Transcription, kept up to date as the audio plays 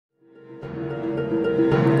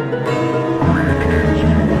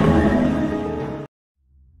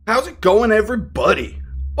going, everybody?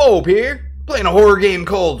 Bobe here, playing a horror game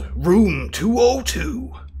called Room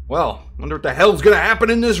 202. Well, wonder what the hell's gonna happen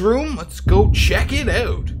in this room? Let's go check it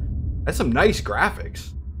out. That's some nice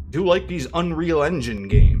graphics. I do like these Unreal Engine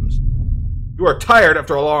games. You are tired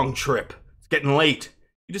after a long trip. It's getting late.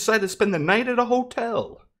 You decide to spend the night at a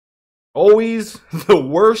hotel. Always the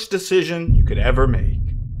worst decision you could ever make.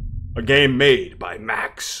 A game made by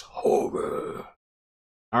Max Horror.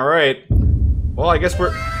 Alright. Well, I guess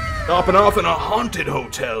we're stopping off in a haunted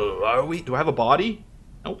hotel, are we? Do I have a body?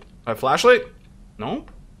 Nope. Do I have a flashlight?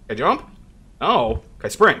 Nope. Can I jump? No. Can I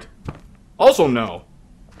sprint? Also no.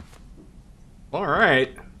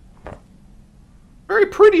 Alright. Very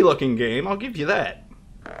pretty looking game, I'll give you that.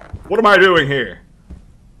 What am I doing here?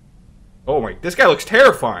 Oh my, this guy looks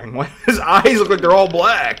terrifying. His eyes look like they're all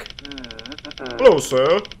black. Hello,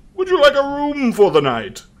 sir. Would you like a room for the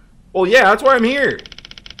night? Well, yeah, that's why I'm here.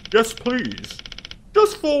 Yes, please.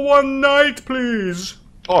 Just for one night, please.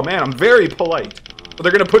 Oh man, I'm very polite. But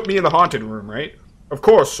they're gonna put me in the haunted room, right? Of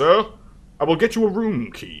course, sir. I will get you a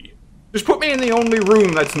room key. Just put me in the only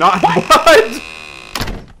room that's not— What?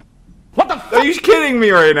 What the fuck? Are you kidding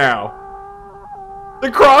me right now?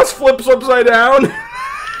 The cross flips upside down.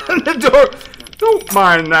 And the door— Don't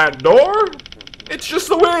mind that door. It's just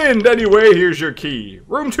the wind. Anyway, here's your key.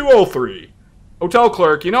 Room 203. Hotel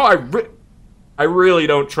clerk, you know, I really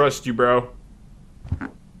don't trust you, bro.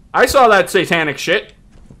 I saw that satanic shit.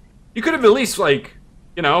 You could have at least, like,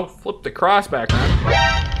 you know, flipped the cross back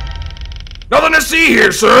around. Nothing to see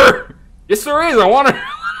here, sir! Yes, there is. I want to—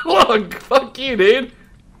 Look, fuck you, dude.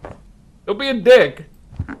 Don't be a dick.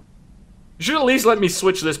 You should at least let me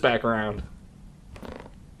switch this back around.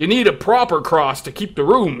 You need a proper cross to keep the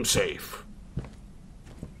room safe.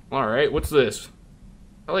 Alright, what's this?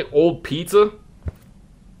 I like old pizza.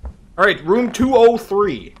 Alright, room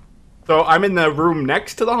 203. So I'm in the room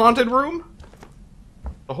next to the haunted room?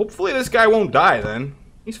 So hopefully this guy won't die then.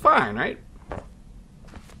 He's fine, right?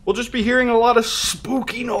 We'll just be hearing a lot of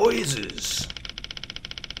spooky noises.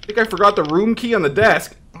 I think I forgot the room key on the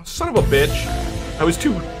desk. Oh, son of a bitch. I was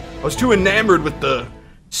too enamored with the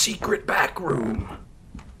secret back room.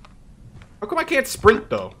 How come I can't sprint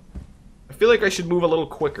though? I feel like I should move a little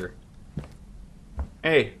quicker.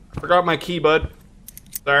 Hey, I forgot my key, bud.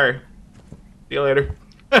 Sorry. See you later.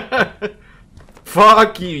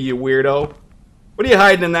 Fuck you, you weirdo. What are you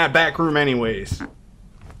hiding in that back room anyways?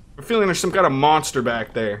 I'm feeling there's some kind of monster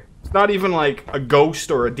back there. It's not even like a ghost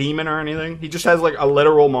or a demon or anything. He just has like a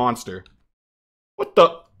literal monster. What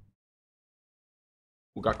the?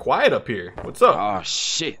 We got quiet up here. What's up? Oh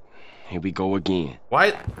shit. Here we go again.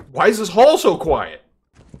 Why is this hall so quiet?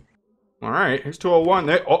 Alright, here's 201.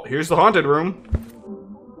 There, oh, here's the haunted room.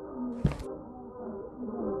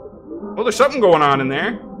 Oh, there's something going on in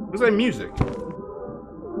there. What's that music?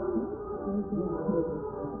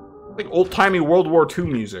 Like old-timey World War II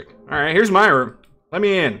music. Alright, here's my room. Let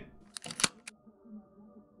me in.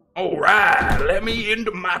 Alright, let me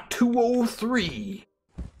into my 203.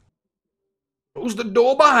 Close the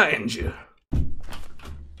door behind you.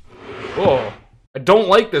 Whoa. I don't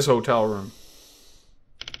like this hotel room.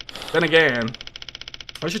 Then again,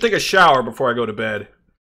 I should take a shower before I go to bed.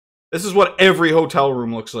 This is what every hotel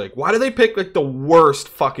room looks like. Why do they pick, like, the worst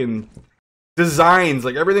fucking designs?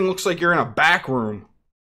 Like, everything looks like you're in a back room.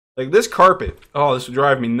 Like, this carpet. Oh, this would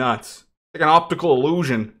drive me nuts. Like an optical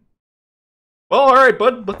illusion. Well, alright,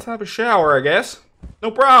 bud. Let's have a shower, I guess. No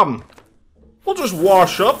problem. We'll just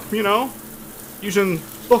wash up, you know, using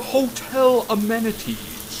the hotel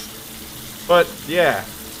amenities. But, yeah.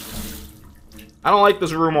 I don't like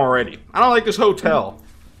this room already. I don't like this hotel.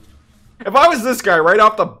 If I was this guy right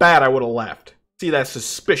off the bat, I would have left. See that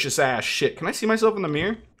suspicious ass shit. Can I see myself in the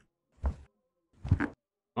mirror?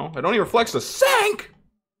 Oh, it only reflects the sink!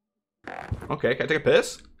 Okay, can I take a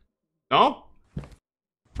piss? No?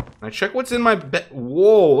 Can I check what's in my bed?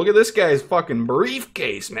 Whoa, look at this guy's fucking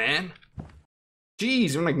briefcase, man.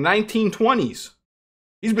 Jeez, in like 1920s.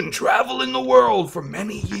 He's been traveling the world for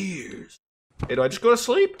many years. Hey, do I just go to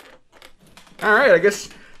sleep? Alright, I guess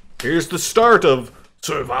here's the start of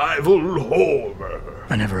survival horror.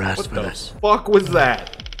 I never asked for this. What the fuck was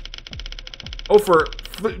that? Oh, for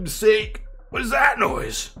flip's sake. What is that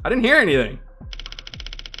noise? I didn't hear anything.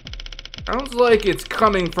 Sounds like it's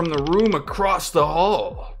coming from the room across the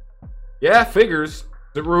hall. Yeah, figures.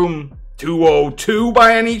 Is it room 202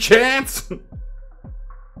 by any chance?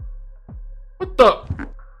 What the?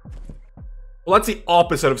 Well, that's the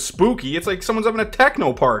opposite of spooky. It's like someone's having a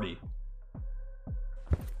techno party.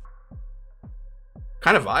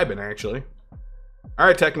 Kind of vibing, actually.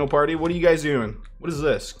 Alright, techno party, what are you guys doing? What is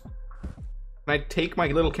this? Can I take my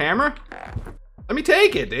little camera? Let me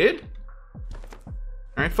take it, dude.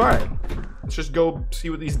 Alright, fine. Let's just go see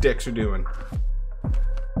what these dicks are doing.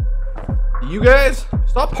 You guys,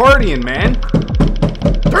 stop partying, man.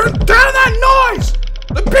 Turn down that noise!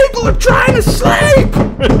 The people are trying to sleep!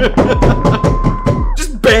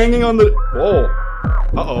 Just banging on the... Whoa.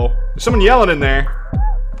 Uh-oh. There's someone yelling in there.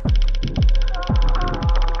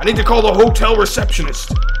 I need to call the hotel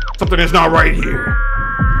receptionist. Something is not right here.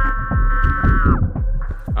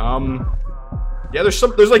 Yeah, there's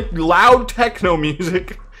like loud techno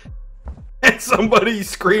music. And somebody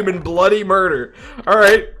screaming bloody murder.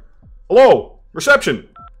 Alright. Hello, reception.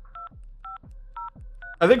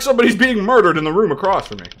 I think somebody's being murdered in the room across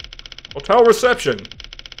from me. Hotel reception.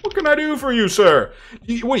 What can I do for you, sir?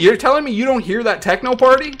 Wait, you're telling me you don't hear that techno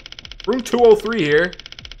party? Room 203 here.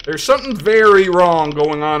 There's something very wrong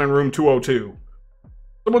going on in room 202.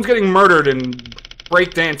 Someone's getting murdered and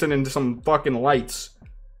breakdancing into some fucking lights.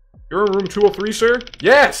 You're in room 203, sir?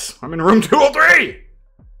 Yes, I'm in room 203!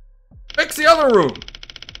 Fix the other room!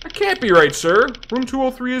 That can't be right, sir. Room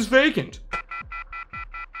 203 is vacant.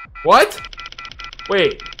 What?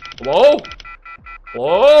 Wait. Hello?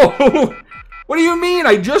 Hello? What do you mean?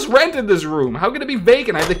 I just rented this room. How can it be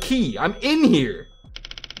vacant? I have the key. I'm in here.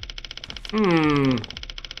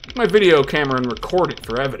 Take my video camera and record it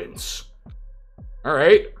for evidence.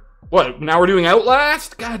 Alright. What, now we're doing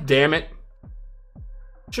Outlast? God damn it.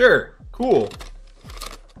 Sure, cool.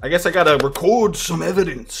 I guess I gotta record some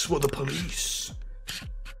evidence for the police.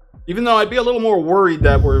 Even though I'd be a little more worried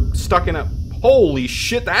that we're stuck in a... Holy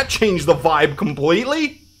shit, that changed the vibe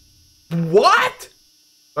completely? What? Do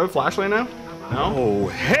I have a flashlight now? No? Oh,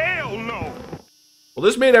 hell no! Well,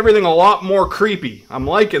 this made everything a lot more creepy. I'm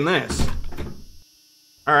liking this.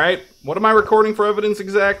 Alright, what am I recording for evidence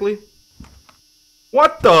exactly?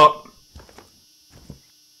 What the...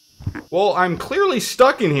 Well, I'm clearly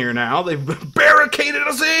stuck in here now. They've barricaded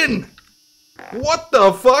us in! What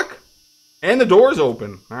the fuck? And the door's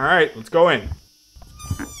open. Alright, let's go in.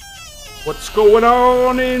 What's going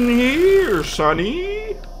on in here, sonny?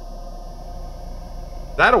 Is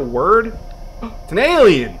that a word? It's an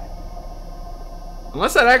alien!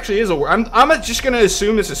 Unless that actually is a word. I'm just gonna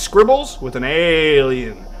assume this is scribbles with an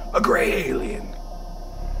alien. A gray alien.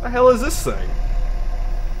 What the hell is this thing?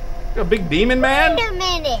 A big demon man? Wait a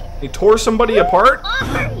minute. He tore somebody apart?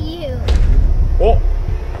 Who are you? Oh.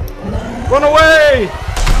 Run away!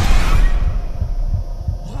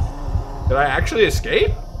 Did I actually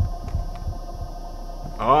escape?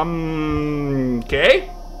 Okay.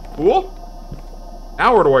 Cool.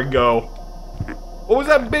 Now where do I go? What was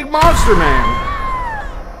that big monster man?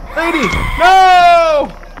 Lady! No!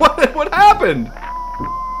 What happened?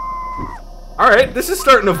 Alright, this is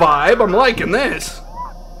starting to vibe. I'm liking this.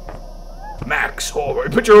 Max Horror.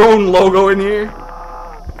 Put your own logo in here.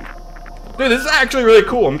 Dude, this is actually really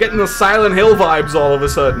cool. I'm getting the Silent Hill vibes all of a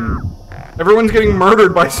sudden. Everyone's getting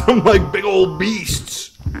murdered by some, like, big old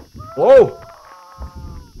beasts. Whoa.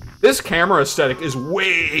 This camera aesthetic is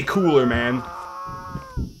way cooler, man.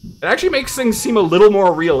 It actually makes things seem a little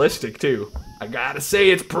more realistic, too. I gotta say,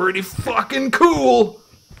 it's pretty fucking cool.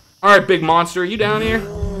 Alright, big monster, are you down here?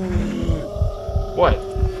 What?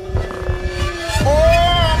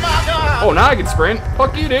 Oh, now I can sprint.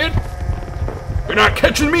 Fuck you, dude. You're not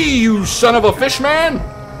catching me, you son of a fish man.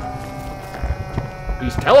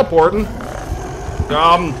 He's teleporting.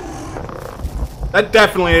 That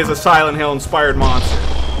definitely is a Silent Hill inspired monster.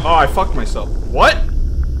 Oh, I fucked myself. What?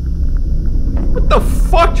 What the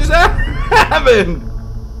fuck just happened?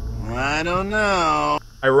 I don't know.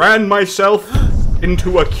 I ran myself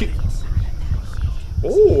into a key.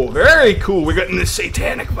 Oh, very cool. We're getting the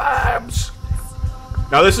satanic vibes.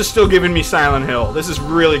 Now this is still giving me Silent Hill. This is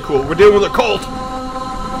really cool. We're dealing with a cult.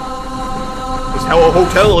 This how a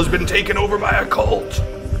hotel has been taken over by a cult.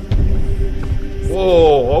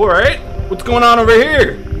 Whoa, alright. What's going on over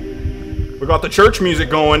here? We got the church music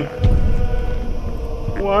going.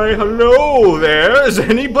 Why, hello there. Is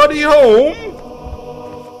anybody home?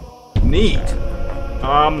 Neat.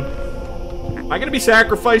 Am I gonna be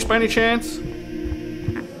sacrificed by any chance?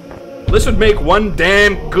 This would make one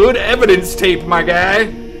damn good evidence tape, my guy.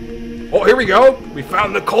 Oh, here we go. We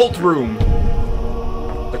found the cult room.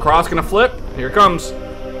 The cross gonna flip? Here it comes.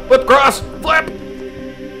 Flip cross! Flip!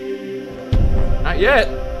 Not yet.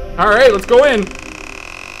 Alright, let's go in.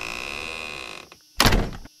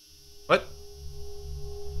 What?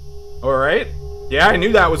 Alright. Yeah, I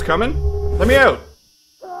knew that was coming. Let me out.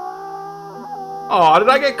 Aw, did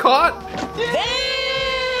I get caught?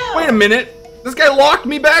 Damn! Wait a minute. This guy locked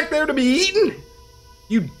me back there to be eaten?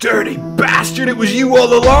 You dirty bastard, it was you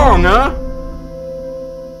all along, huh?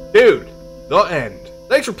 Dude, the end.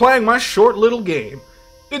 Thanks for playing my short little game.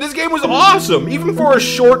 Dude, this game was awesome! Even for a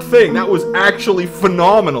short thing, that was actually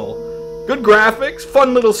phenomenal. Good graphics,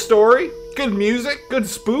 fun little story, good music, good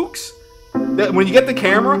spooks. When you get the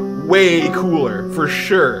camera, way cooler, for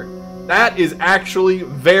sure. That is actually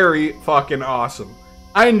very fucking awesome.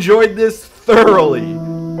 I enjoyed this thoroughly.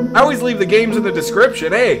 I always leave the games in the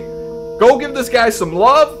description. Hey, go give this guy some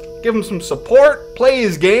love, give him some support, play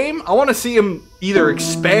his game. I want to see him either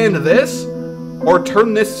expand this or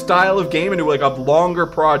turn this style of game into like a longer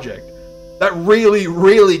project. That really,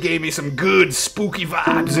 really gave me some good spooky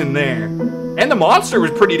vibes in there. And the monster was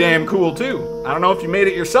pretty damn cool too. I don't know if you made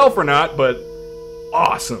it yourself or not, but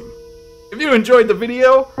awesome. If you enjoyed the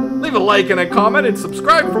video, leave a like and a comment and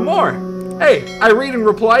subscribe for more. Hey, I read and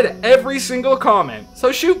reply to every single comment,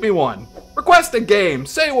 so shoot me one. Request a game,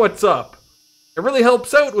 say what's up. It really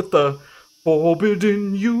helps out with the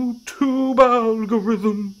forbidden YouTube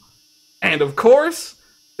algorithm. And of course,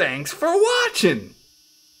 thanks for watching.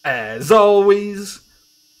 As always,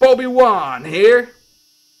 Bobe-Wan here,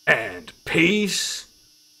 and peace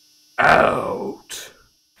out.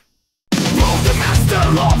 The master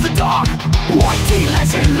of the dark, white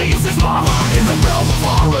legend leaves his mark. In the realm of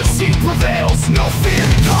horror, he prevails. No fear,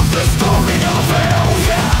 not the story of hell,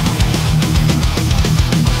 yeah.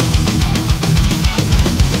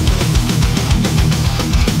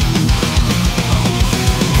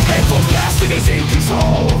 Hateful bastard is in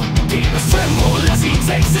control. Demons tremble as he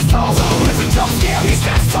takes his toll. So if a jump scare, he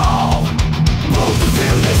stands tall. Both the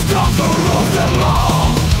villains, conqueror of them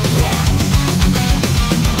all.